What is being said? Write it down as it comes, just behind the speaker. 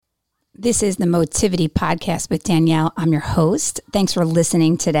This is the Motivity Podcast with Danielle. I'm your host. Thanks for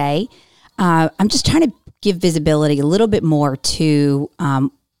listening today. I'm just trying to give visibility a little bit more to,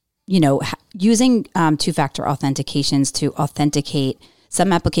 using two-factor authentications to authenticate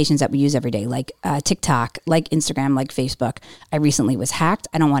some applications that we use every day, like TikTok, like Instagram, like Facebook. I recently was hacked.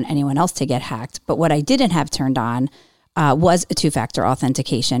 I don't want anyone else to get hacked. But what I didn't have turned on was a two-factor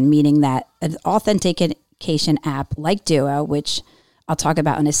authentication, meaning that an authentication app like Duo, which I'll talk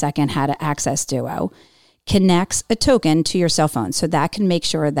about in a second how to access Duo, connects a token to your cell phone. So that can make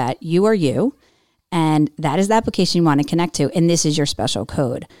sure that you are you, and that is the application you want to connect to, and this is your special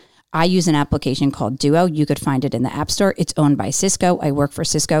code. I use an application called Duo. You could find it in the App Store. It's owned by Cisco. I work for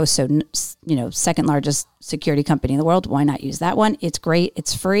Cisco, so, second largest security company in the world. Why not use that one? It's great.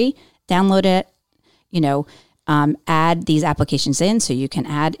 It's free. Download it, add these applications in. So you can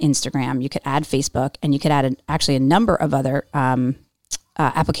add Instagram, you could add Facebook, and you could add a number of other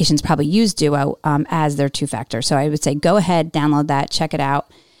applications probably use Duo as their two-factor. So I would say go ahead, download that, check it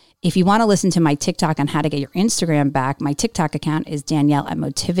out. If you want to listen to my TikTok on how to get your Instagram back, my TikTok account is Danielle at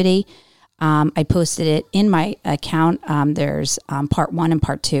Motivity. I posted it in my account. There's part 1 and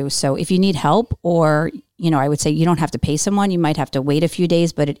part 2. So if you need help, or, I would say you don't have to pay someone. You might have to wait a few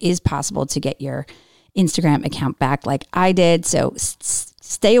days, but it is possible to get your Instagram account back like I did. So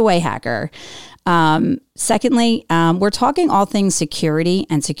stay away, hacker. Secondly, we're talking all things security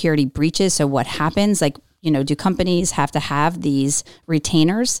and security breaches. So what happens, do companies have to have these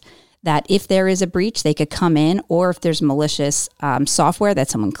retainers that if there is a breach, they could come in, or if there's malicious software that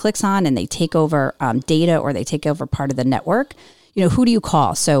someone clicks on and they take over data, or they take over part of the network, who do you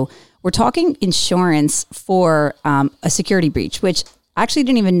call? So we're talking insurance for a security breach, which I actually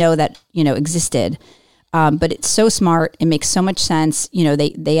didn't even know that, existed. But it's so smart. It makes so much sense.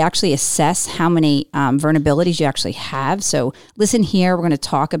 They actually assess how many vulnerabilities you actually have. So listen here, we're going to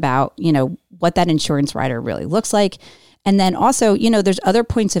talk about, what that insurance rider really looks like. And then also, there's other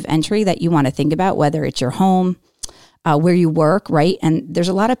points of entry that you want to think about, whether it's your home, where you work, right? And there's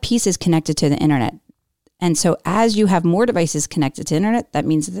a lot of pieces connected to the internet. And so as you have more devices connected to the internet, that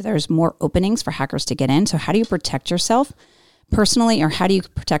means that there's more openings for hackers to get in. So how do you protect yourself personally, or how do you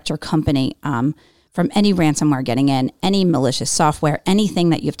protect your company from any ransomware getting in, any malicious software, anything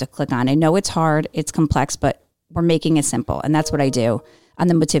that you have to click on? I know it's hard, it's complex, but we're making it simple. And that's what I do on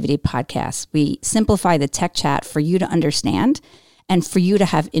the Motivity Podcast. We simplify the tech chat for you to understand and for you to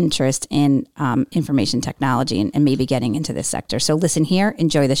have interest in information technology and maybe getting into this sector. So listen here,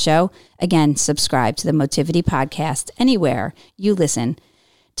 enjoy the show. Again, subscribe to the Motivity Podcast anywhere you listen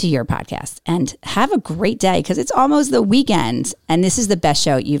to your podcast, and have a great day, because it's almost the weekend and this is the best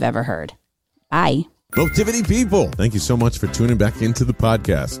show you've ever heard. Bye. Motivity people, thank you so much for tuning back into the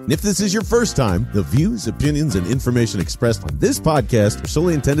podcast. And if this is your first time, the views, opinions, and information expressed on this podcast are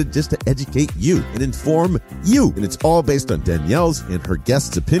solely intended just to educate you and inform you. And it's all based on Danielle's and her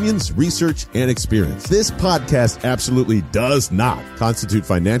guests' opinions, research, and experience. This podcast absolutely does not constitute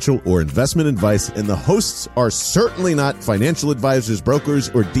financial or investment advice, and the hosts are certainly not financial advisors, brokers,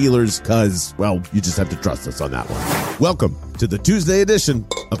 or dealers, because, well, you just have to trust us on that one. Welcome to the Tuesday edition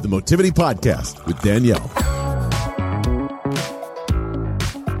of the Motivity Podcast with Danielle.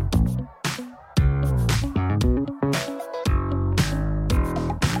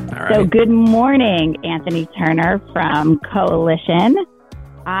 All right. So good morning, Anthony Turner from Coalition.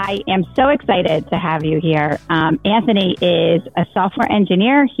 I am so excited to have you here. Anthony is a software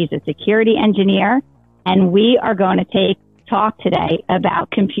engineer. He's a security engineer, and we are going to talk today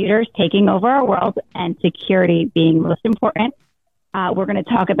about computers taking over our world and security being most important. We're going to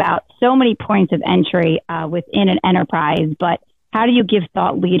talk about so many points of entry within an enterprise, but how do you give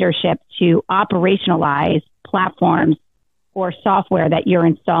thought leadership to operationalize platforms or software that you're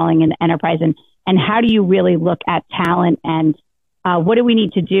installing in the enterprise? And how do you really look at talent, and what do we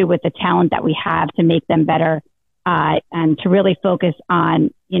need to do with the talent that we have to make them better and to really focus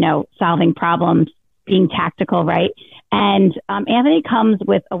on, solving problems, being tactical, right? And Anthony comes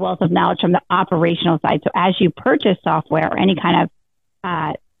with a wealth of knowledge from the operational side. So as you purchase software or any kind of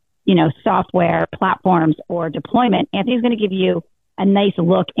software platforms or deployment, Anthony's going to give you a nice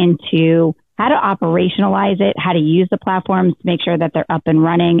look into how to operationalize it, how to use the platforms to make sure that they're up and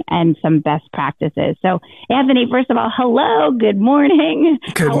running, and some best practices. So, Anthony, first of all, hello, good morning.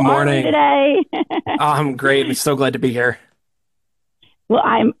 Good morning. How are you today? I'm great. I'm so glad to be here. Well,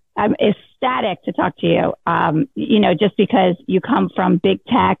 I'm ecstatic to talk to you. Just because you come from big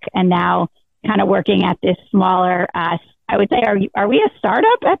tech and now kind of working at this smaller, I would say, are we a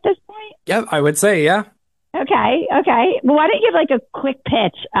startup at this point? Yeah, I would say, yeah. Okay. Well, why don't you give like a quick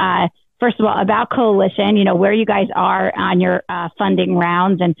pitch first of all, about Coalition, where you guys are on your funding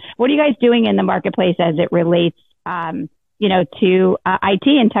rounds, and what are you guys doing in the marketplace as it relates, to IT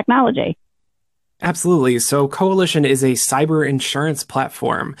and technology? Absolutely. So Coalition is a cyber insurance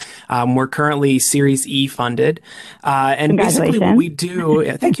platform. We're currently Series E funded. And basically what we do,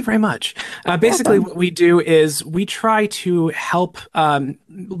 thank you very much. Basically what we do is we try to help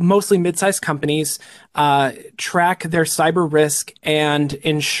mostly mid-sized companies track their cyber risk and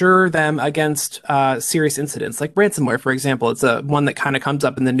insure them against serious incidents like ransomware, for example. It's one that kind of comes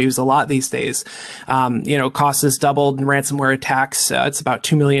up in the news a lot these days. Cost has doubled in ransomware attacks. It's about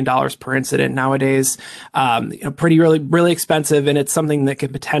 $2 million per incident nowadays. Really expensive, and it's something that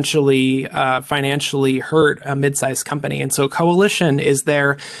could potentially financially hurt a mid-sized company. And so Coalition is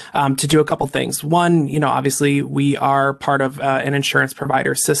there to do a couple things. One, obviously we are part of an insurance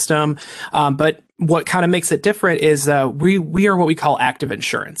provider system, but what kind of makes it different is we are what we call active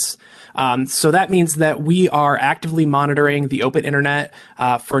insurance. So that means that we are actively monitoring the open internet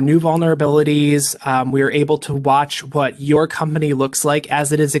for new vulnerabilities. We are able to watch what your company looks like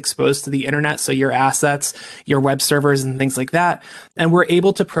as it is exposed to the internet, so your assets, your web servers, and things like that. And we're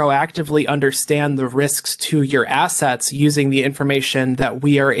able to proactively understand the risks to your assets using the information that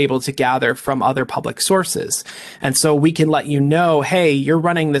we are able to gather from other public sources. And so we can let you know, hey, you're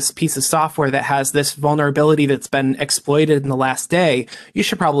running this piece of software that has this vulnerability that's been exploited in the last day. You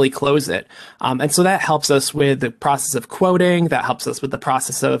should probably close it. And so that helps us with the process of quoting. That helps us with the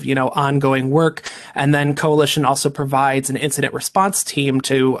process of, ongoing work. And then Coalition also provides an incident response team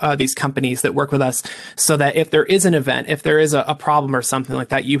to these companies that work with us, so that if there is an event, if there is a problem or something like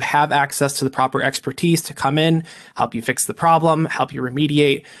that, you have access to the proper expertise to come in, help you fix the problem, help you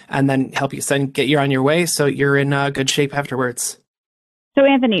remediate, and then help you get you on your way so you're in good shape afterwards. So,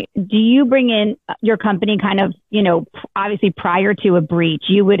 Anthony, do you bring in your company kind of, obviously prior to a breach,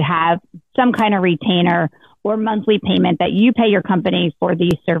 you would have some kind of retainer or monthly payment that you pay your company for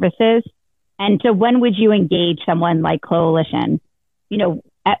these services? And so when would you engage someone like Coalition?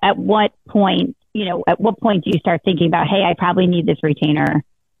 At what point do you start thinking about, hey, I probably need this retainer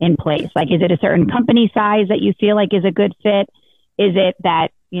in place? Like, is it a certain company size that you feel like is a good fit? Is it that,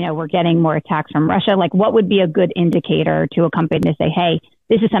 we're getting more attacks from Russia? Like, what would be a good indicator to a company to say, hey,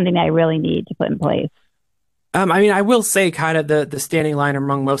 this is something that I really need to put in place? I will say kind of the standing line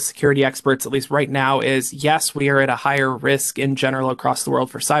among most security experts, at least right now, is yes, we are at a higher risk in general across the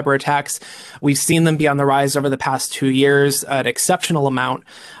world for cyber attacks. We've seen them be on the rise over the past 2 years, an exceptional amount.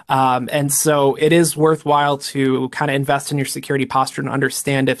 And so it is worthwhile to kind of invest in your security posture and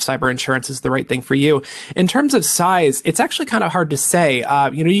understand if cyber insurance is the right thing for you. In terms of size, it's actually kind of hard to say.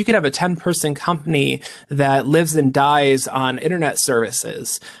 You could have a 10-person company that lives and dies on internet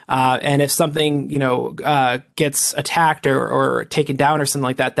services. And if something, gets attacked or taken down or something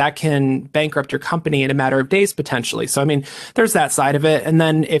like that, that can bankrupt your company in a matter of days, potentially. So, there's that side of it. And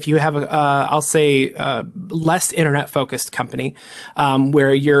then if you have less internet focused company,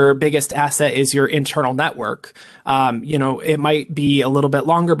 where your biggest asset is your internal network, it might be a little bit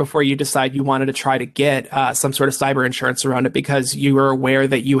longer before you decide you wanted to try to get some sort of cyber insurance around it, because you are aware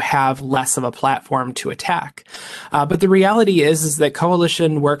that you have less of a platform to attack. But the reality is that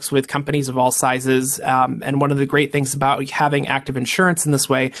Coalition works with companies of all sizes. And one of the great things about having active insurance in this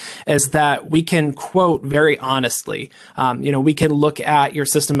way is that we can quote very honestly. We can look at your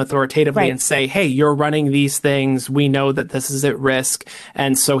system authoritatively and say, hey, you're running these things. We know that this is at risk.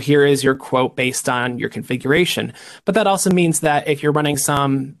 And so here is your quote based on your configuration. But that also means that if you're running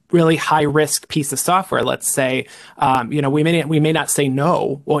some really high risk piece of software, let's say, we may not say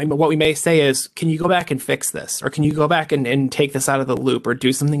no. Well, what we may say is, can you go back and fix this? Or can you go back and take this out of the loop or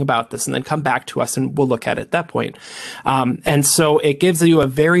do something about this and then come back to us and we'll look at it at that point. And so it gives you a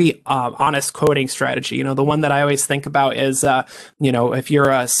very honest quoting strategy. The one that I always think about is, if you're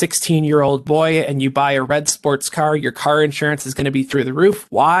a 16-year-old boy and you buy a red sports car, your car insurance is going to be through the roof.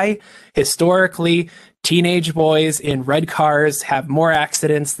 Why? Historically, teenage boys in red cars have more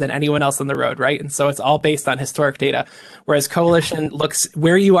accidents than anyone else on the road, right? And so it's all based on historic data. Whereas Coalition looks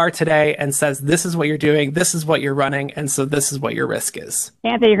where you are today and says, this is what you're doing, this is what you're running, and so this is what your risk is.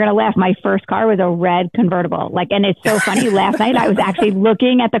 Anthony, you're going to laugh. My first car was a red convertible. And it's so funny. Last night I was actually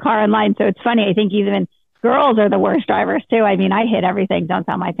looking at the car online. So it's funny. I think even girls are the worst drivers too. I hit everything. Don't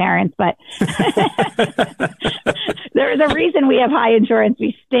tell my parents, but there's a reason we have high insurance.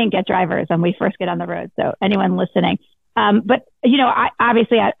 We stink at drivers when we first get on the road. So anyone listening, but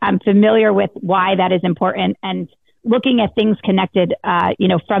I'm familiar with why that is important, and looking at things connected,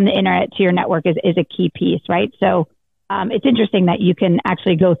 from the internet to your network is a key piece, right? So it's interesting that you can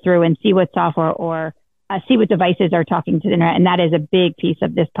actually go through and see what software or see what devices are talking to the internet, and that is a big piece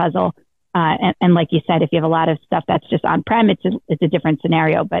of this puzzle. And like you said, if you have a lot of stuff that's just on-prem, it's a different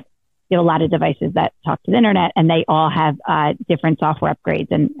scenario, but you have a lot of devices that talk to the internet and they all have different software upgrades.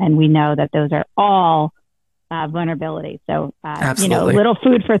 And we know that those are all vulnerabilities. So, little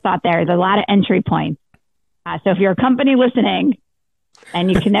food for thought there. There's a lot of entry points. So if you're a company listening and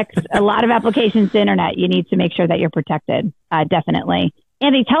you connect a lot of applications to the internet, you need to make sure that you're protected, definitely.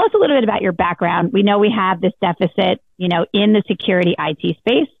 Andy, tell us a little bit about your background. We know we have this deficit, in the security IT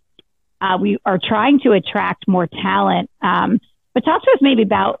space. We are trying to attract more talent. But talk to us maybe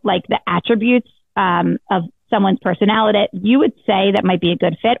about like the attributes of someone's personality that you would say that might be a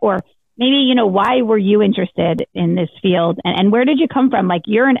good fit, or maybe, why were you interested in this field and where did you come from? Like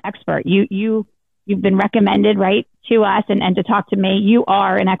you're an expert. You've been recommended, right, to us and to talk to me. You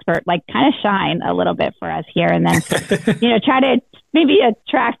are an expert. Like kind of shine a little bit for us here and then, try to maybe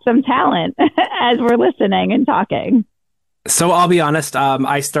attract some talent as we're listening and talking. So I'll be honest,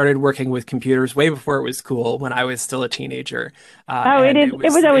 I started working with computers way before it was cool when I was still a teenager. It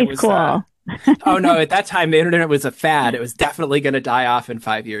was always cool. Oh, no, at that time, the internet was a fad. It was definitely going to die off in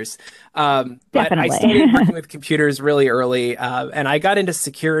 5 years. But I started working with computers really early, and I got into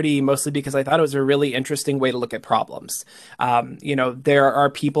security mostly because I thought it was a really interesting way to look at problems. There are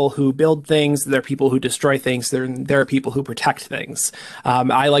people who build things, there are people who destroy things, there are people who protect things.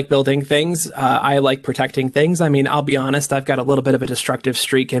 I like building things. I like protecting things. I mean, I'll be honest, I've got a little bit of a destructive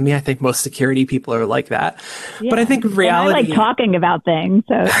streak in me. I think most security people are like that. Yeah. But I think reality... I like talking about things.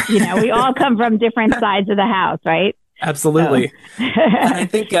 So, we all come from different sides of the house, right? Absolutely. And I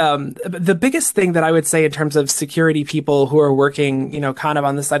think the biggest thing that I would say in terms of security people who are working, kind of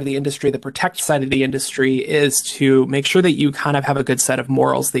on the side of the industry, the protect side of the industry, is to make sure that you kind of have a good set of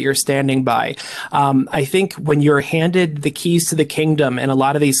morals that you're standing by. I think when you're handed the keys to the kingdom in a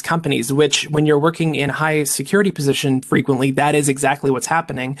lot of these companies, which when you're working in high security position frequently, that is exactly what's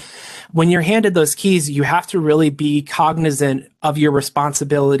happening. When you're handed those keys, you have to really be cognizant of your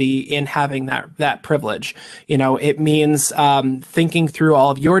responsibility in having that privilege. It means thinking through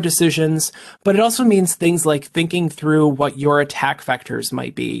all of your decisions, but it also means things like thinking through what your attack vectors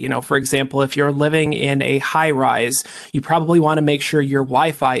might be. For example, if you're living in a high rise, you probably want to make sure your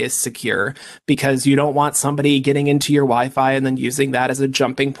Wi-Fi is secure because you don't want somebody getting into your Wi-Fi and then using that as a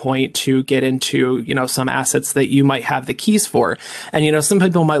jumping point to get into, some assets that you might have the keys for. And, some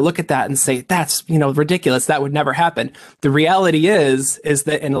people might look at that and say, that's, ridiculous. That would never happen. The reality is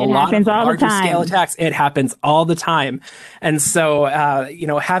that in a lot of larger scale attacks, it happens all the time. And so,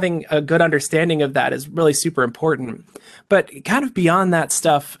 having a good understanding of that is really super important. But kind of beyond that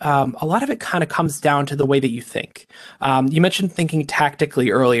stuff, a lot of it kind of comes down to the way that you think. You mentioned thinking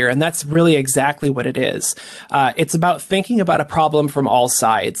tactically earlier, and that's really exactly what it is. It's about thinking about a problem from all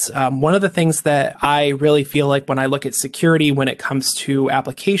sides. One of the things that I really feel like when I look at security, when it comes to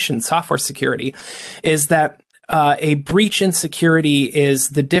application software security, is that a breach in security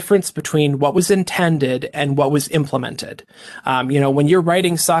is the difference between what was intended and what was implemented. When you're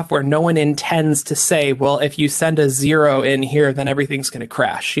writing software, no one intends to say, well, if you send a 0 in here, then everything's going to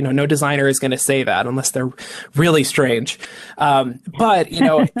crash. No designer is going to say that unless they're really strange. But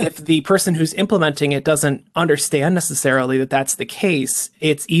if the person who's implementing it doesn't understand necessarily that that's the case,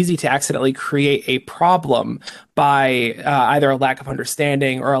 it's easy to accidentally create a problem by either a lack of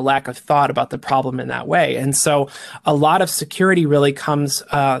understanding or a lack of thought about the problem in that way. And so a lot of security really comes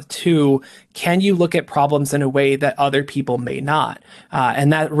to, can you look at problems in a way that other people may not?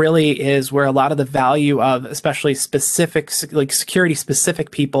 And that really is where a lot of the value of especially specific, like security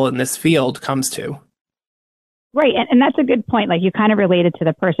specific people in this field comes to. Right. And that's a good point. Like you kind of related to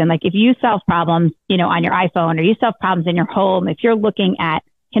the person. Like if you solve problems, on your iPhone, or you solve problems in your home, if you're looking at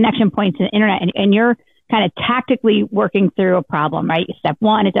connection points to the internet and you're kind of tactically working through a problem, right? Step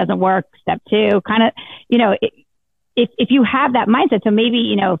 1, it doesn't work. Step 2, kind of, if you have that mindset, so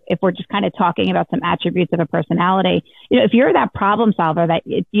maybe, if we're just kind of talking about some attributes of a personality, if you're that problem solver that,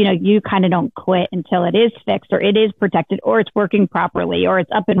 you kind of don't quit until it is fixed or it is protected or it's working properly or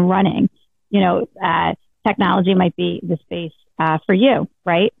it's up and running, technology might be the space for you,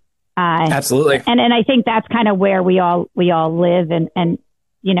 right? Absolutely. And I think that's kind of where we all live and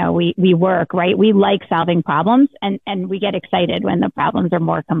we work, right? We like solving problems and we get excited when the problems are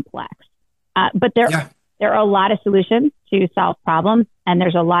more complex. But there are a lot of solutions to solve problems and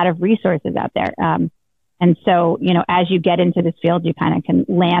there's a lot of resources out there. And so, as you get into this field, you kind of can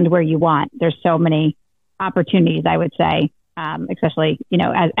land where you want. There's so many opportunities, I would say, especially,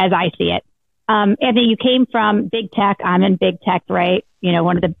 as I see it. Anthony, you came from big tech. I'm in big tech, right?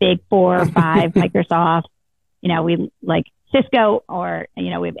 One of the big 4 or 5, Microsoft, we like Cisco or, we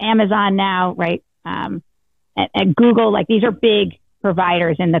have Amazon now, right? And Google, like these are big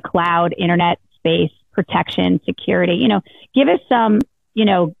providers in the cloud, internet space, protection, security. Give us some,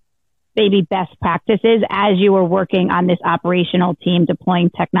 maybe best practices as you were working on this operational team deploying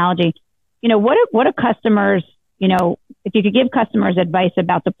technology. What are customers, if you could give customers advice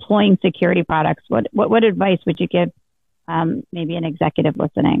about deploying security products, what advice would you give maybe an executive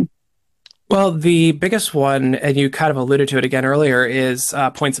listening? Well, the biggest one, and you kind of alluded to it again earlier, is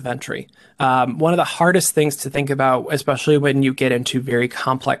points of entry. One of the hardest things to think about, especially when you get into very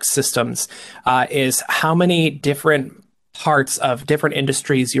complex systems, is how many different parts of different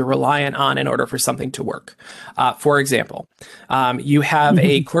industries you're reliant on in order for something to work. For example, you have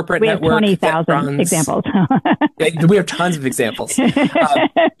a corporate network. We have 20,000 examples. We have tons of examples.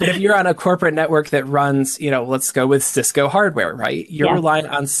 But if you're on a corporate network that runs, let's go with Cisco hardware, right? You're relying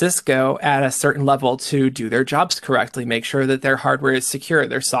on Cisco at a certain level to do their jobs correctly, make sure that their hardware is secure,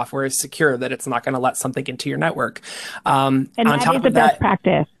 their software is secure, that it's not going to let something into your network. And that is the best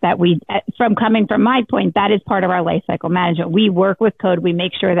practice that coming from my point, that is part of our lifecycle management. We work with code. We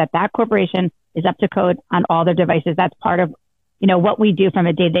make sure that corporation is up to code on all their devices. That's part of, what we do from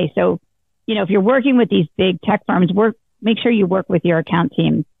a day-to-day. So, if you're working with these big tech firms, make sure you work with your account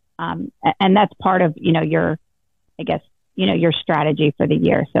team. And that's part of, your strategy for the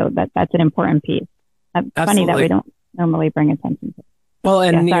year. So that's an important piece. Funny that we don't normally bring attention to. Well,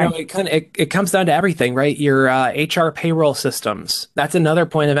 and it comes down to everything, right? Your HR payroll systems. That's another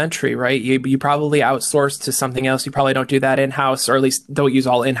point of entry, right? You probably outsource to something else. You probably don't do that in-house, or at least don't use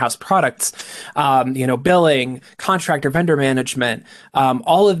all in-house products. Billing, contractor, vendor management,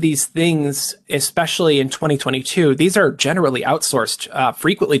 all of these things, especially in 2022, these are generally outsourced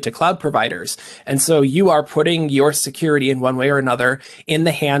frequently to cloud providers. And so you are putting your security in one way or another in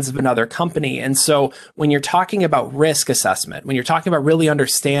the hands of another company. And so when you're talking about risk assessment, when you're talking about really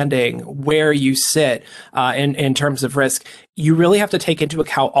understanding where you sit in terms of risk, you really have to take into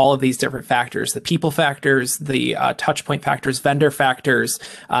account all of these different factors, the people factors, the touch point factors, vendor factors,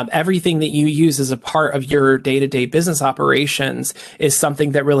 everything that you use as a part of your day-to-day business operations is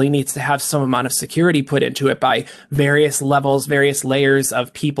something that really needs to have some amount of security put into it by various levels, various layers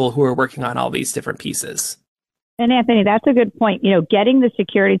of people who are working on all these different pieces. And Anthony, that's a good point. Getting the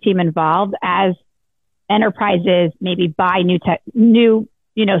security team involved as enterprises maybe buy new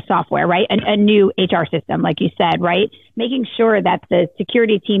software, right? A new HR system, like you said, right? Making sure that the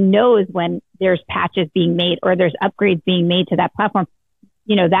security team knows when there's patches being made or there's upgrades being made to that platform.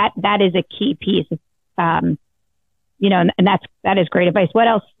 That is a key piece. And that is great advice. What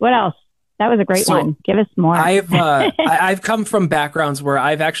else? That was a great one. Give us more. I've come from backgrounds where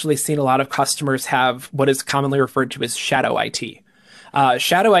I've actually seen a lot of customers have what is commonly referred to as shadow IT.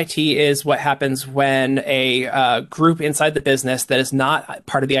 Shadow IT is what happens when a group inside the business that is not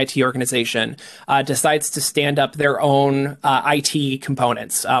part of the IT organization decides to stand up their own IT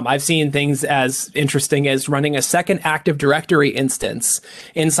components. I've seen things as interesting as running a second Active Directory instance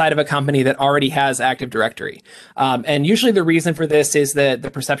inside of a company that already has Active Directory. And usually the reason for this is that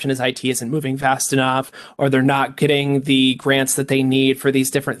the perception is IT isn't moving fast enough, or they're not getting the grants that they need for these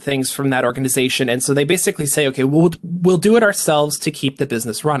different things from that organization. And so they basically say, okay, we'll do it ourselves to keep the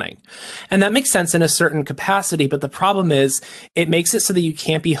business running. And that makes sense in a certain capacity, but the problem is it makes it so that you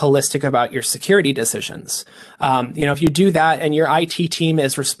can't be holistic about your security decisions. If you do that and your IT team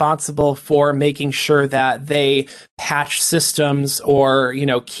is responsible for making sure that they patch systems or,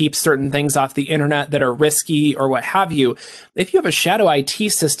 keep certain things off the internet that are risky or what have you, if you have a shadow IT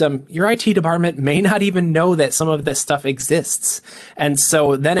system, your IT department may not even know that some of this stuff exists. And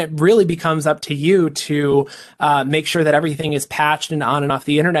so then it really becomes up to you to make sure that everything is patched and on and off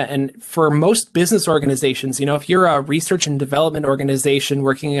the internet. And for most business organizations, if you're a research and development organization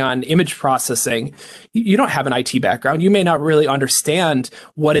working on image processing, you don't have an IT background. You may not really understand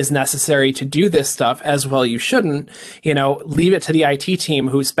what is necessary to do this stuff as well. You shouldn't, leave it to the IT team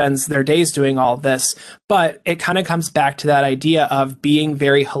who spends their days doing all of this. But it kind of comes back to that idea of being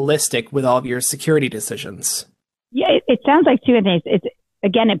very holistic with all of your security decisions. Yeah, it sounds like too, it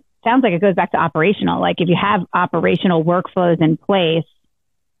sounds like it goes back to operational. Like if you have operational workflows in place,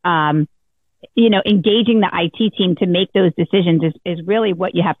 engaging the IT team to make those decisions is really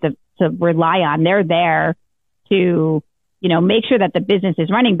what you have to rely on. They're there to, make sure that the business is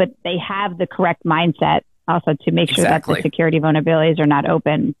running, but they have the correct mindset also to make sure that the security vulnerabilities are not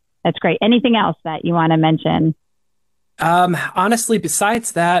open. That's great. Anything else that you want to mention? Honestly,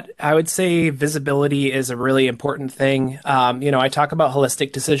 besides that, I would say visibility is a really important thing. I talk about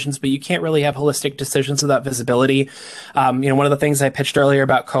holistic decisions, but you can't really have holistic decisions without visibility. One of the things I pitched earlier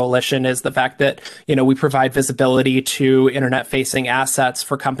about Coalition is the fact that, we provide visibility to internet-facing assets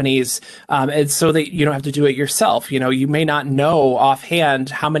for companies, and so that you don't have to do it yourself. You may not know offhand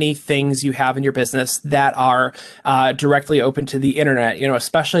how many things you have in your business that are directly open to the internet,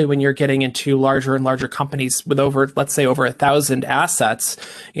 especially when you're getting into larger and larger companies with let's say, over 1,000 assets.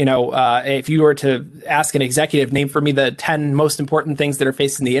 If you were to ask an executive, name for me the 10 most important things that are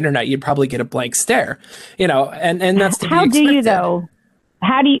facing the internet, you'd probably get a blank stare. And that's to be expected. How do you though?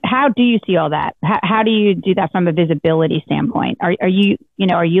 How do you see all that? How do you do that from a visibility standpoint? Are you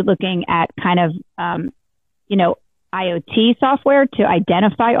looking at kind of IoT software to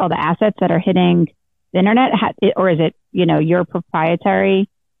identify all the assets that are hitting the internet, or is it your proprietary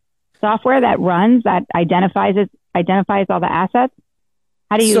software that identifies all the assets?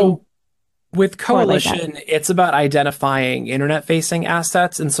 How do you? So with Coalition, it's about identifying internet-facing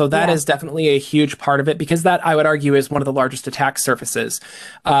assets. And so that is definitely a huge part of it, because that, I would argue, is one of the largest attack surfaces.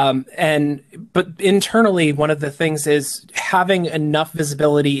 But internally, one of the things is having enough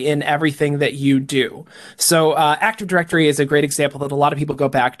visibility in everything that you do. So Active Directory is a great example that a lot of people go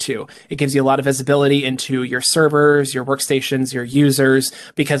back to. It gives you a lot of visibility into your servers, your workstations, your users,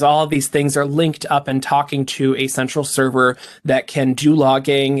 because all of these things are linked up and talking to a central server that can do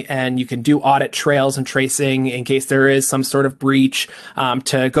logging, and you can do audit trails and tracing in case there is some sort of breach,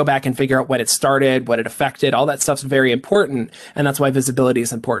 to go back and figure out when it started, what it affected. All that stuff's very important, and that's why visibility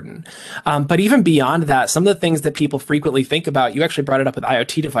is important. But even beyond that, some of the things that people frequently think about, you actually brought it up with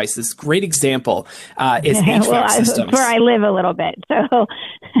IoT devices. Great example is HVAC systems. Where I live a little bit, so.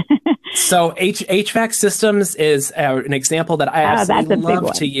 So HVAC systems is an example that I absolutely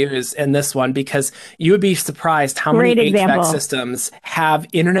love to use in this one, because you would be surprised how many HVAC systems have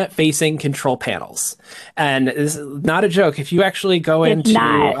internet-facing control panels. And this is not a joke. If you actually go into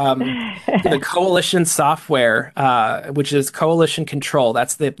the Coalition software, which is Coalition Control,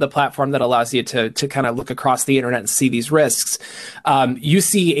 that's the platform that allows you to kind of look across the internet and see these risks. You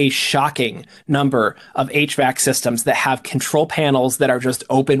see a shocking number of HVAC systems that have control panels that are just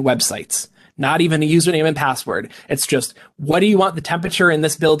open websites. Not even a username and password. It's just, what do you want the temperature in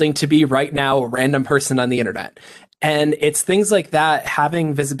this building to be right now, a random person on the internet? And it's things like that,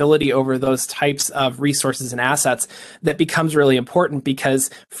 having visibility over those types of resources and assets, that becomes really important,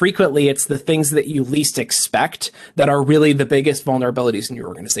 because frequently it's the things that you least expect that are really the biggest vulnerabilities in your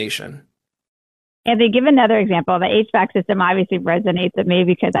organization. And they give another example. The HVAC system obviously resonates with me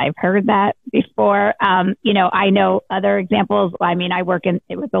because I've heard that before. I know other examples. I mean, I work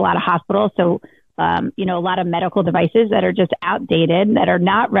with a lot of hospitals, so a lot of medical devices that are just outdated, that are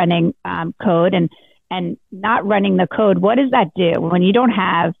not running code and not running the code. What does that do when you don't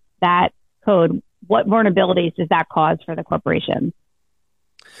have that code? What vulnerabilities does that cause for the corporation?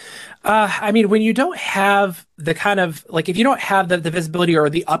 When you don't have the kind of, like, if you don't have the visibility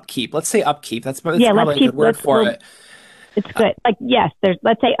or the upkeep, let's say upkeep, that's probably a good word for it. It's good.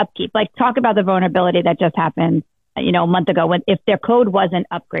 Let's say upkeep. Like, talk about the vulnerability that just happened, a month ago, if their code wasn't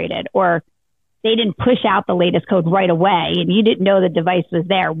upgraded, or they didn't push out the latest code right away and you didn't know the device was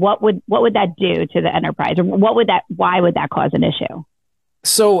there. What would that do to the enterprise? Or why would that cause an issue?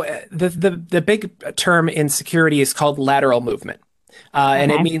 So the big term in security is called lateral movement.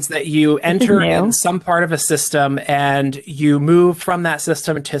 And it means that you enter in some part of a system and you move from that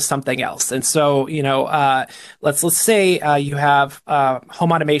system to something else. And so, let's say you have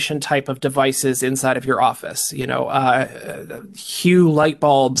home automation type of devices inside of your office, Hue light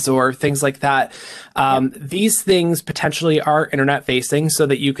bulbs or things like that. These things potentially are internet facing so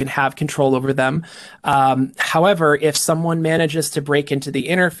that you can have control over them. However, if someone manages to break into the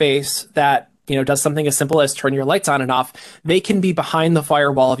interface that does something as simple as turn your lights on and off, they can be behind the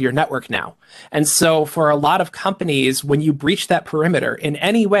firewall of your network now. And so for a lot of companies, when you breach that perimeter in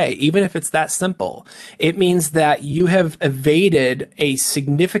any way, even if it's that simple, it means that you have evaded a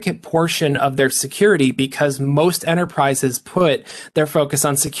significant portion of their security, because most enterprises put their focus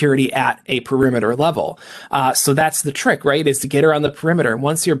on security at a perimeter level. So that's the trick, right? Is to get around the perimeter. And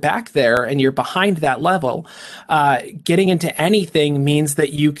once you're back there and you're behind that level, getting into anything means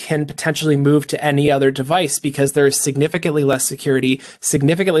that you can potentially move move to any other device because there's significantly less security,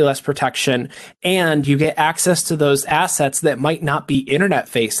 significantly less protection, and you get access to those assets that might not be internet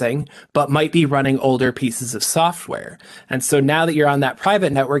facing, but might be running older pieces of software. And so now that you're on that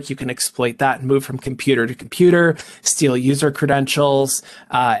private network, you can exploit that and move from computer to computer, steal user credentials,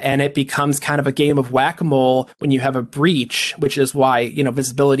 and it becomes kind of a game of whack-a-mole when you have a breach, which is why,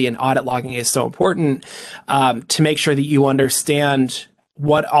 visibility and audit logging is so important, to make sure that you understand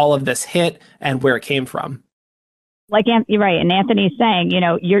what all of this hit and where it came from. Like you're right, and Anthony's saying,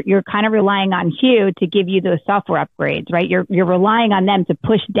 you're kind of relying on Hue to give you those software upgrades, right? You're relying on them to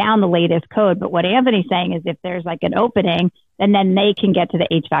push down the latest code. But what Anthony's saying is, if there's like an opening, then they can get to the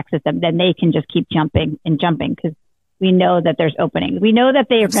HVAC system. Then they can just keep jumping because we know that there's openings. We know that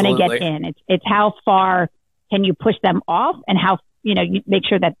they are going to get in. It's how far can you push them off, and how you make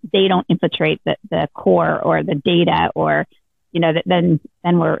sure that they don't infiltrate the core or the data, or then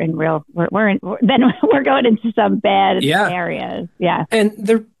we're going into some bad areas. Yeah. And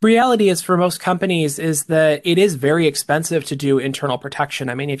the reality is, for most companies, is that it is very expensive to do internal protection.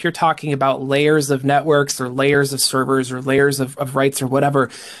 I mean, if you're talking about layers of networks or layers of servers or layers of rights or whatever,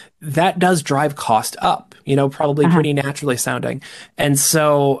 that does drive cost up, probably pretty naturally sounding. And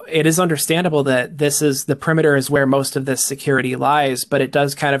so it is understandable that the perimeter is where most of this security lies, but it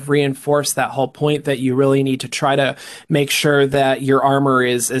does kind of reinforce that whole point that you really need to try to make sure that your armor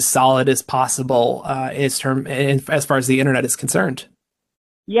is as solid as possible as far as the internet is concerned.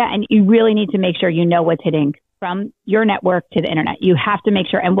 Yeah, and you really need to make sure you know what's hitting from your network to the internet. You have to make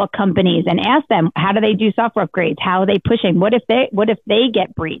sure, and what companies, and ask them, how do they do software upgrades? How are they pushing? What if they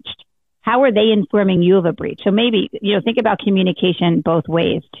get breached? How are they informing you of a breach? So maybe, think about communication both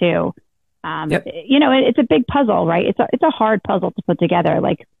ways too. It's a big puzzle, right? It's a hard puzzle to put together,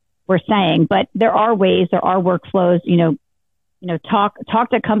 like we're saying, but there are ways, there are workflows, talk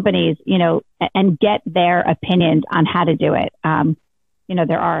to companies, and get their opinions on how to do it.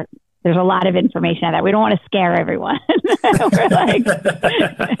 There's a lot of information on that. We don't want to scare everyone. We're like,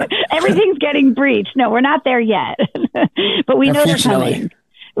 everything's getting breached. No, we're not there yet. But we know they're coming.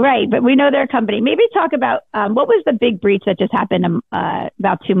 Right, but we know they're coming. Maybe talk about what was the big breach that just happened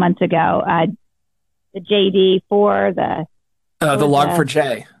about 2 months ago? The JD4, the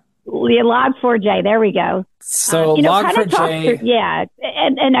Log4j. The Log4j. There we go. So Log4j. Yeah,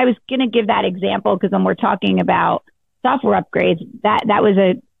 and I was going to give that example because when we're talking about software upgrades, that was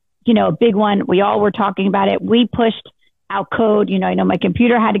a big one. We all were talking about it. We pushed out code. I know my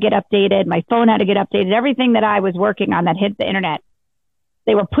computer had to get updated. My phone had to get updated. Everything that I was working on that hit the internet,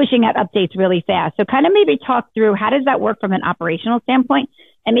 they were pushing out updates really fast. So kind of maybe talk through, how does that work from an operational standpoint,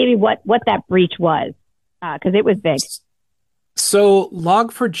 and maybe what that breach was, because it was big. So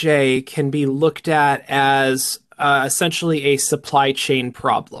Log4j can be looked at as essentially a supply chain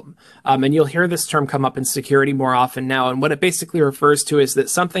problem. And you'll hear this term come up in security more often now. And what it basically refers to is that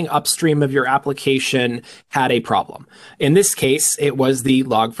something upstream of your application had a problem. In this case, it was the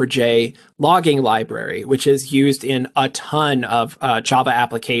Log4j logging library, which is used in a ton of Java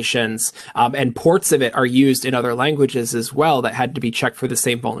applications, and ports of it are used in other languages as well that had to be checked for the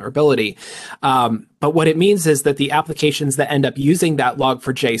same vulnerability. But what it means is that the applications that end up using that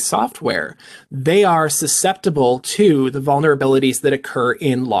Log4j software, they are susceptible to the vulnerabilities that occur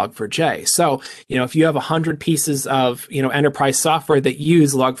in Log4j. So, if you have 100 pieces of, enterprise software that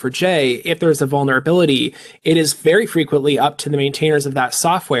use Log4j, if there's a vulnerability, it is very frequently up to the maintainers of that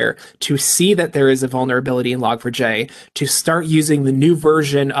software to see that there is a vulnerability in Log4j, to start using the new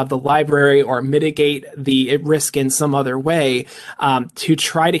version of the library or mitigate the risk in some other way, to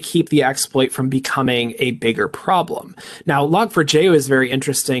try to keep the exploit from becoming a bigger problem. Now, Log4j is very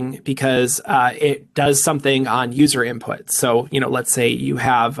interesting because it does something on user input. So, let's say you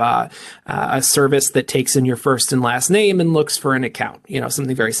have a service that takes in your first and last name and looks for an account,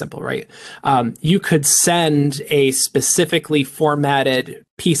 something very simple, right? You could send a specifically formatted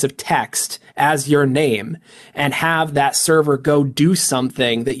piece of text as your name and have that server go do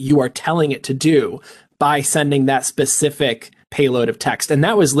something that you are telling it to do by sending that specific payload of text. And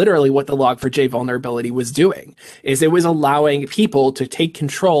that was literally what the Log4j vulnerability was doing, is it was allowing people to take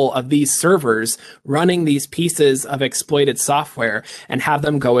control of these servers running these pieces of exploited software and have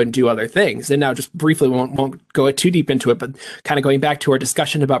them go and do other things. And now just briefly, won't go too deep into it, but kind of going back to our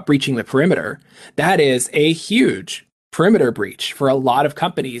discussion about breaching the perimeter, that is a huge perimeter breach for a lot of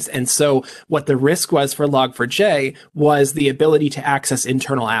companies. And so what the risk was for Log4j was the ability to access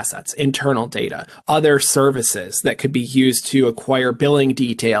internal assets, internal data, other services that could be used to acquire billing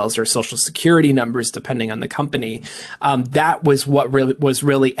details or social security numbers, depending on the company. That was what was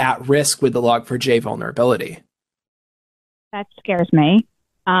really at risk with the Log4j vulnerability. That scares me.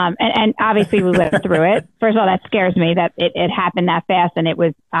 And obviously we lived through it. First of all, that scares me that it happened that fast, and it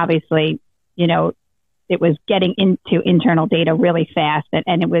was obviously, it was getting into internal data really fast,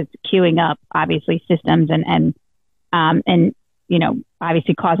 and it was queuing up obviously systems and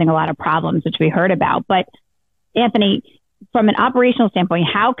obviously causing a lot of problems, which we heard about. But Anthony, from an operational standpoint,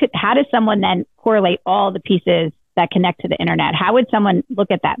 how does someone then correlate all the pieces that connect to the internet? How would someone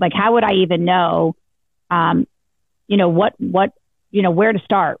look at that? Like, how would I even know, where to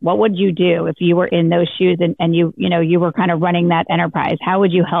start? What would you do if you were in those shoes and you were kind of running that enterprise? How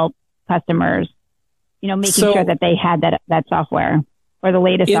would you help customers, making sure that they had that software or the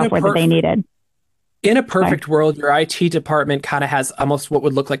latest software that they needed? In a perfect world, your IT department kind of has almost what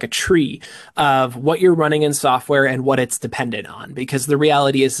would look like a tree of what you're running in software and what it's dependent on. Because the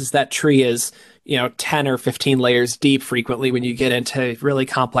reality is that tree is, 10 or 15 layers deep frequently when you get into really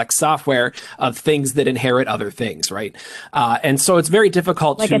complex software of things that inherit other things, right? And so it's very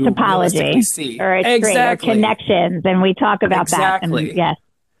difficult like to a topology see. Or a tree or connections. And we talk about that. And yes.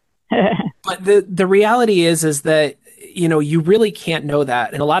 But the reality is that, you really can't know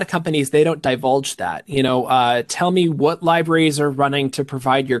that. And a lot of companies, they don't divulge that. Tell me what libraries are running to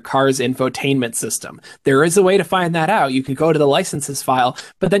provide your car's infotainment system. There is a way to find that out. You can go to the licenses file,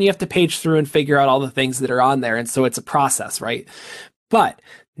 but then you have to page through and figure out all the things that are on there. And so it's a process, right? But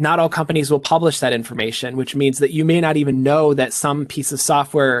not all companies will publish that information, which means that you may not even know that some piece of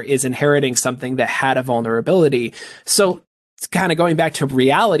software is inheriting something that had a vulnerability. So kind of going back to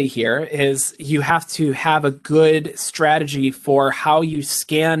reality here is you have to have a good strategy for how you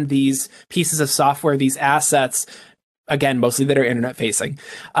scan these pieces of software, these assets, again, mostly that are internet facing,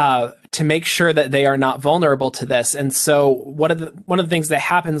 to make sure that they are not vulnerable to this. And so one of the things that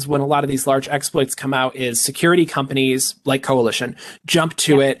happens when a lot of these large exploits come out is security companies like Coalition jump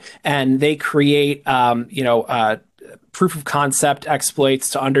to it and they create, proof of concept exploits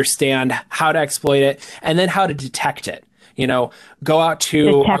to understand how to exploit it and then how to detect it. Go out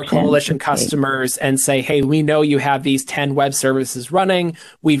to our Coalition customers and say, hey, we know you have these 10 web services running.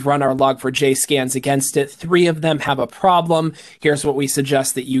 We've run our Log4j scans against it. 3 of them have a problem. Here's what we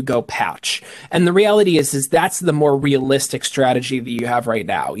suggest that you go patch. And the reality is that's the more realistic strategy that you have right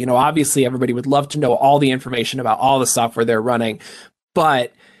now. Obviously everybody would love to know all the information about all the software they're running,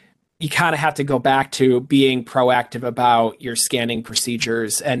 but you kind of have to go back to being proactive about your scanning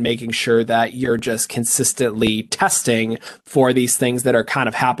procedures and making sure that you're just consistently testing for these things that are kind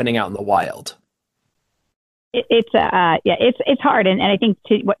of happening out in the wild. It's hard. And I think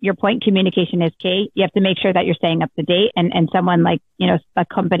to what your point, communication is key. You have to make sure that you're staying up to date. And someone like, a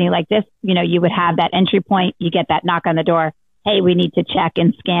company like this, you would have that entry point. You get that knock on the door. Hey, we need to check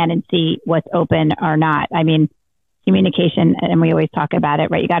and scan and see what's open or not. I mean, communication, and we always talk about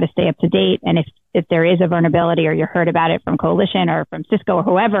it, right? You got to stay up to date. And if there is a vulnerability or you heard about it from Coalition or from Cisco or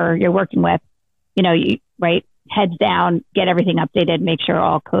whoever you're working with, heads down, get everything updated, make sure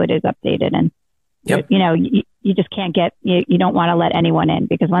all code is updated. And, you just can't you don't want to let anyone in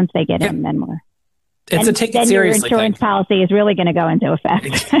because once they get in, then it's a take it seriously. Your insurance policy is really going to go into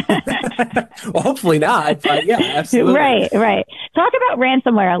effect. Well, hopefully not, but yeah, absolutely. Right. Talk about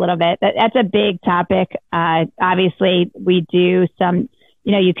ransomware a little bit. That's a big topic. Obviously, we do some,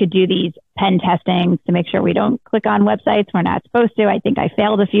 you could do these pen testings to make sure we don't click on websites we're not supposed to. I think I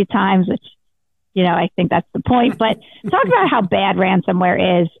failed a few times, which, I think that's the point. But talk about how bad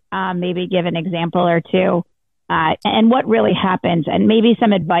ransomware is. Maybe give an example or two. And what really happens, and maybe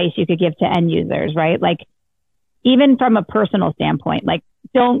some advice you could give to end users, right? Like, even from a personal standpoint, like,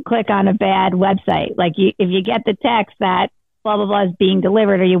 don't click on a bad website. Like, if you get the text that blah, blah, blah is being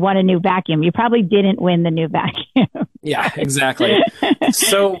delivered or you want a new vacuum, you probably didn't win the new vacuum. Yeah, exactly.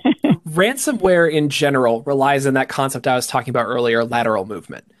 So ransomware in general relies on that concept I was talking about earlier, lateral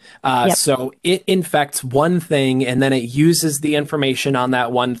movement. So it infects one thing and then it uses the information on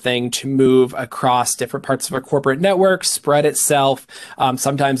that one thing to move across different parts of a corporate network, spread itself.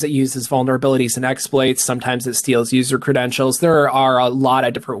 Sometimes it uses vulnerabilities and exploits. Sometimes it steals user credentials. There are a lot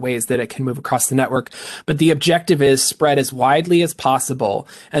of different ways that it can move across the network, but the objective is spread as widely as possible.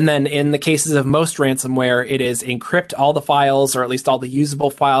 And then in the cases of most ransomware, it is encrypt all the files, or at least all the usable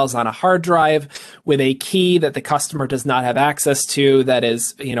files on a hard drive with a key that the customer does not have access to, that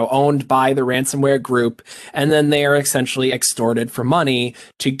is, owned by the ransomware group, and then they are essentially extorted for money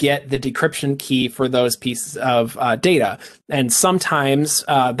to get the decryption key for those pieces of data. And sometimes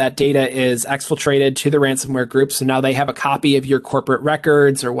that data is exfiltrated to the ransomware group, so now they have a copy of your corporate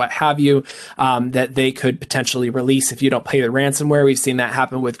records or what have you that they could potentially release if you don't pay the ransomware. We've seen that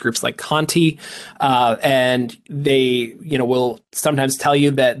happen with groups like Conti, and they will sometimes tell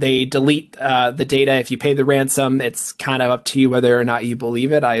you that they delete the data if you pay the ransom. It's kind of up to you whether or not you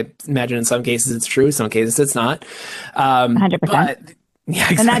believe it. I imagine in some cases it's true, some cases it's not. 100%. Yeah,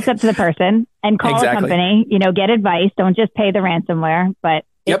 exactly. And that's up to the person. And call a company, get advice. Don't just pay the ransomware. But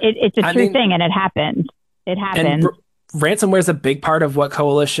it's a true thing, and it happens. It happens. Ransomware is a big part of what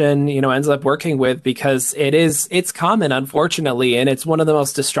Coalition, ends up working with, because it's common, unfortunately, and it's one of the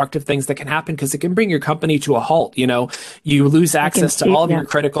most destructive things that can happen, because it can bring your company to a halt. You lose access to all of your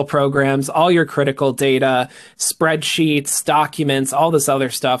critical programs, all your critical data, spreadsheets, documents, all this other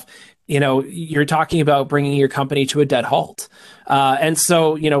stuff. You're talking about bringing your company to a dead halt. And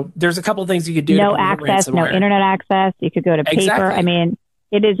so, there's a couple of things you could do. No access, no internet access. You could go to paper. Exactly. I mean,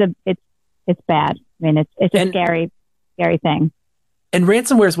 it's bad. I mean, it's a scary thing. And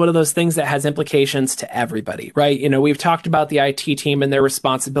ransomware is one of those things that has implications to everybody, right? We've talked about the IT team and their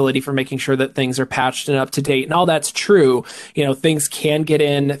responsibility for making sure that things are patched and up to date, and all that's true. Things can get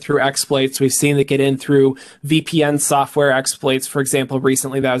in through exploits. We've seen that get in through VPN software exploits, for example.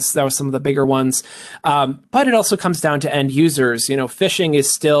 Recently, that was some of the bigger ones. But it also comes down to end users. Phishing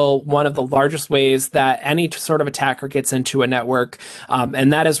is still one of the largest ways that any sort of attacker gets into a network,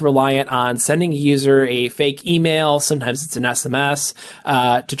 and that is reliant on sending a user a fake email. Sometimes it's an SMS.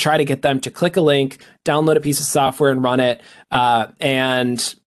 To try to get them to click a link, download a piece of software and run it.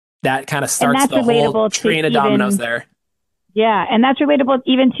 And that kind of starts the whole train of dominoes there. Yeah. And that's relatable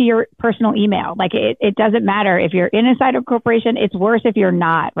even to your personal email. Like it doesn't matter if you're inside a corporation. It's worse if you're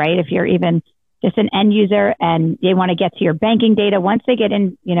not, right? If you're even just an end user and they want to get to your banking data, once they get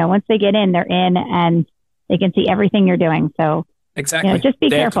in, they're in and they can see everything you're doing. So exactly. Just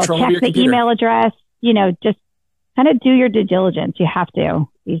be careful. Check the email address, just kind of do your due diligence. You have to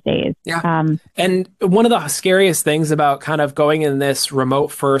these days. Yeah. And one of the scariest things about kind of going in this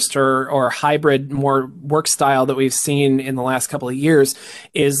remote first or hybrid more work style that we've seen in the last couple of years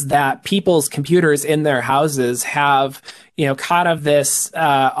is that people's computers in their houses have kind of this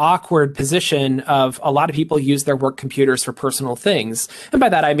awkward position of a lot of people use their work computers for personal things. And by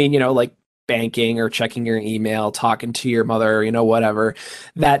that, I mean, like banking or checking your email, talking to your mother, whatever,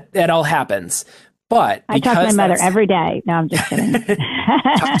 that all happens. But I talk to my mother every day. No, I'm just kidding.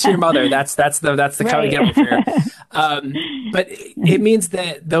 Talk to your mother. That's the kind of get here. But it means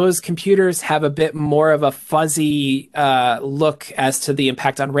that those computers have a bit more of a fuzzy look as to the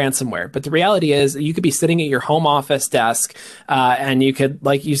impact on ransomware. But the reality is you could be sitting at your home office desk and you could,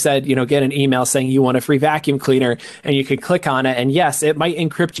 like you said, get an email saying you want a free vacuum cleaner, and you could click on it. And yes, it might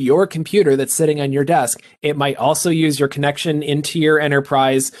encrypt your computer that's sitting on your desk. It might also use your connection into your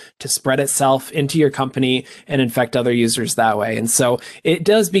enterprise to spread itself into your company and infect other users that way. And so it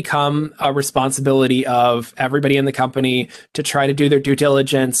does become a responsibility of everybody in the company to try to do their due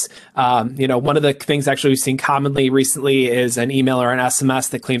diligence. One of the things actually we've seen commonly recently is an email or an SMS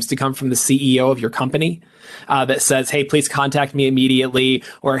that claims to come from the CEO of your company that says, hey, please contact me immediately,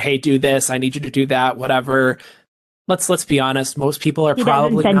 or hey, do this, I need you to do that, whatever. Let's be honest, most people are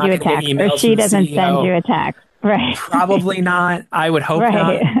probably not going to get emails. Or she doesn't send you a text. Right. Probably not. I would hope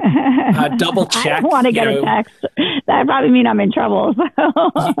not. Double check. I don't want to get a text. That probably mean I'm in trouble.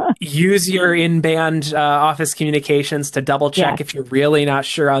 Use your in-band office communications to double check if you're really not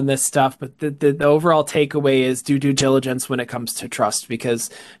sure on this stuff. But the overall takeaway is do due diligence when it comes to trust, because,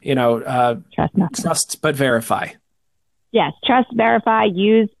 trust but verify. Yes. Trust, verify,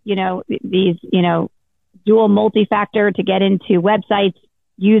 use, these, dual multi-factor to get into websites,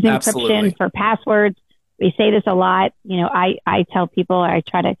 use encryption for passwords. We say this a lot. I tell people, I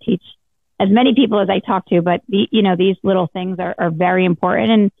try to teach as many people as I talk to, but these little things are very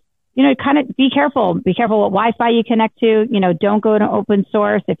important. And, kind of be careful what Wi-Fi you connect to. Don't go to open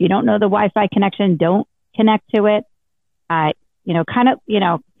source. If you don't know the Wi-Fi connection, don't connect to it. You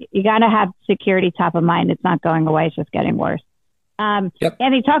got to have security top of mind. It's not going away. It's just getting worse.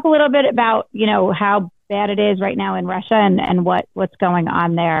 Andy, talk a little bit about, how bad it is right now in Russia and what's going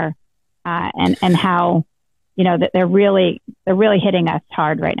on there, and how, that they're really hitting us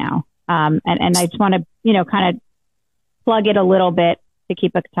hard right now. And I just want to, kind of plug it a little bit to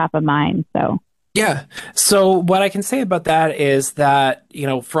keep it top of mind. So Yeah. So what I can say about that is that,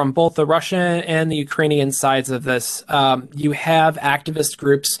 from both the Russian and the Ukrainian sides of this, you have activist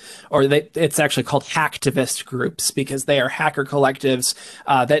groups, or it's actually called hacktivist groups because they are hacker collectives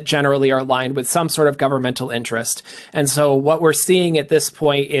that generally are aligned with some sort of governmental interest. And so what we're seeing at this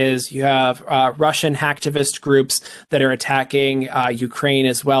point is you have Russian hacktivist groups that are attacking Ukraine,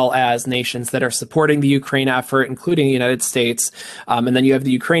 as well as nations that are supporting the Ukraine effort, including the United States. And then you have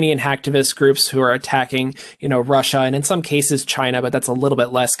the Ukrainian hacktivist groups who are attacking, Russia and in some cases China, but that's a little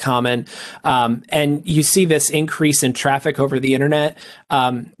bit less common. And you see this increase in traffic over the internet.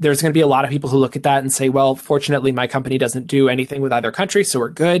 There's going to be a lot of people who look at that and say, well, fortunately, my company doesn't do anything with either country, so we're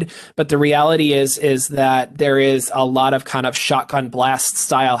good. But the reality is that there is a lot of kind of shotgun blast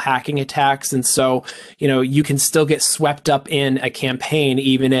style hacking attacks. And so, you can still get swept up in a campaign,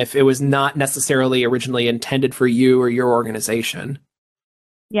 even if it was not necessarily originally intended for you or your organization.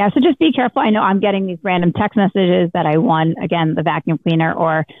 Yeah, so just be careful. I know I'm getting these random text messages that I won, again, the vacuum cleaner,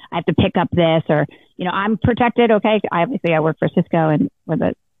 or I have to pick up this, or, I'm protected. Okay. Obviously I work for Cisco, and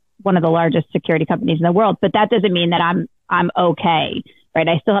we're one of the largest security companies in the world, but that doesn't mean that I'm okay, right?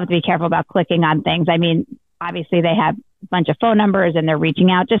 I still have to be careful about clicking on things. I mean, obviously they have a bunch of phone numbers and they're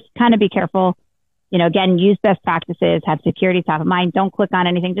reaching out. Just kind of be careful. Again, use best practices, have security top of mind. Don't click on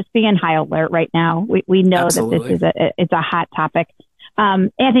anything. Just be in high alert right now. We know Absolutely. That this is it's a hot topic.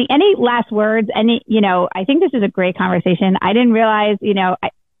 Anthony, any last words? I think this is a great conversation. I didn't realize,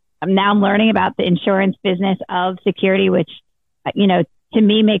 I'm learning about the insurance business of security, which, to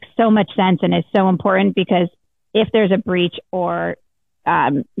me makes so much sense and is so important, because if there's a breach or,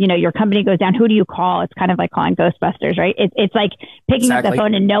 your company goes down, who do you call? It's kind of like calling Ghostbusters, right? It's like picking up the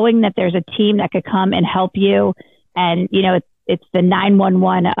phone and knowing that there's a team that could come and help you. And, it's the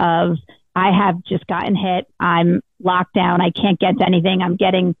 911 of, I have just gotten hit. I'm locked down. I can't get to anything. I'm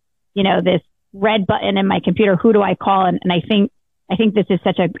getting, this red button in my computer. Who do I call? And I think this is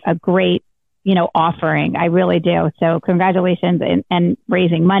such a great, offering. I really do. So congratulations and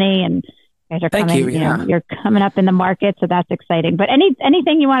raising money, and you guys are coming, Thank you. Yeah. You're coming up in the market. So that's exciting. But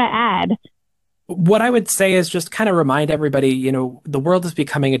anything you want to add? What I would say is just kind of remind everybody, the world is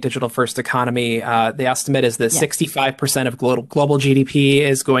becoming a digital first economy. The estimate is that 65% of global GDP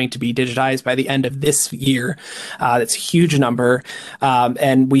is going to be digitized by the end of this year. That's a huge number.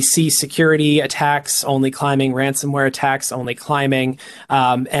 And we see security attacks only climbing, ransomware attacks only climbing,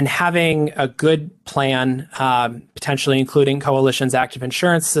 and having a good plan, potentially including Coalition's active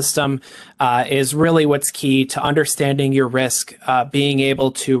insurance system, is really what's key to understanding your risk, being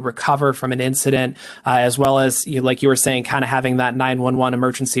able to recover from an incident, as well as, like you were saying, kind of having that 911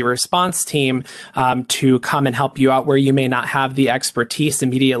 emergency response team to come and help you out where you may not have the expertise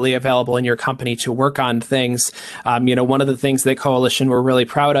immediately available in your company to work on things. One of the things that Coalition we're really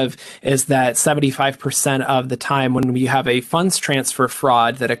proud of is that 75% of the time when we have a funds transfer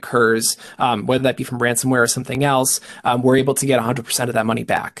fraud that occurs, whether that be from ransomware or something else, we're able to get 100% of that money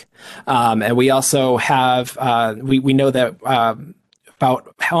back. And we also have, we know that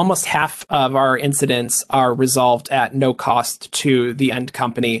about almost half of our incidents are resolved at no cost to the end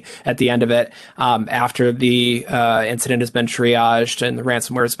company at the end of it, after the incident has been triaged and the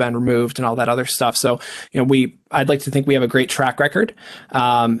ransomware has been removed and all that other stuff. So, I'd like to think we have a great track record,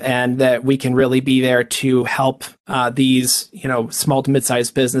 and that we can really be there to help these, small to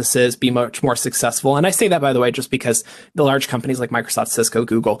mid-sized businesses be much more successful. And I say that, by the way, just because the large companies like Microsoft, Cisco,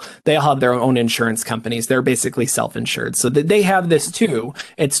 Google, they all have their own insurance companies. They're basically self-insured. So they have this too.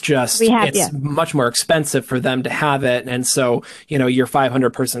 It's just, much more expensive for them to have it. And so, your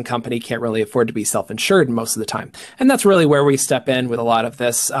 500-person company can't really afford to be self-insured most of the time. And that's really where we step in with a lot of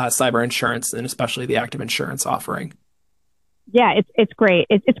this cyber insurance, and especially the active insurance offering. Yeah, it's great.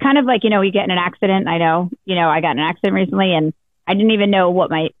 It's kind of like, you get in an accident. I know, I got in an accident recently and I didn't even know what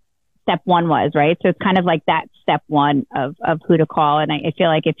my step one was, right? So it's kind of like that step one of who to call. And I feel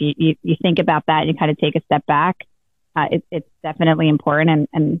like if you think about that and you kind of take a step back, it's definitely important.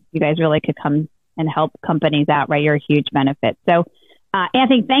 And you guys really could come and help companies out, right? You're a huge benefit. So,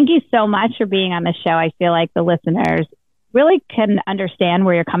 Anthony, thank you so much for being on the show. I feel like the listeners really can understand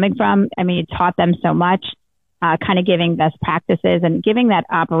where you're coming from. I mean, you taught them so much. Kind of giving best practices and giving that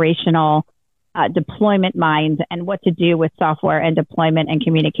operational deployment mind and what to do with software and deployment and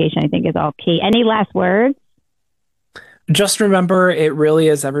communication, I think is all key. Any last words? Just remember, it really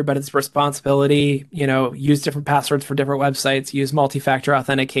is everybody's responsibility. Use different passwords for different websites, use multi-factor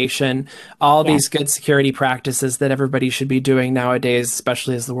authentication, all these good security practices that everybody should be doing nowadays,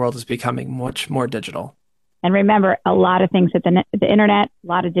 especially as the world is becoming much more digital. And remember, a lot of things at the internet, a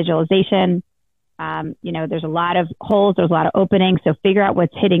lot of digitalization. There's a lot of holes, there's a lot of openings. So figure out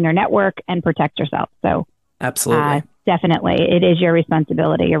what's hitting your network and protect yourself. So absolutely. Definitely. It is your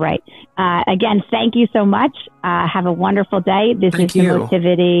responsibility. You're right. Again, thank you so much. Have a wonderful day. This is the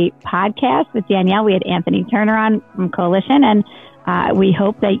Motivity Podcast with Danielle. We had Anthony Turner on from Coalition, and we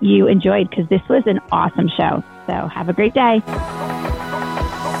hope that you enjoyed, because this was an awesome show. So have a great day.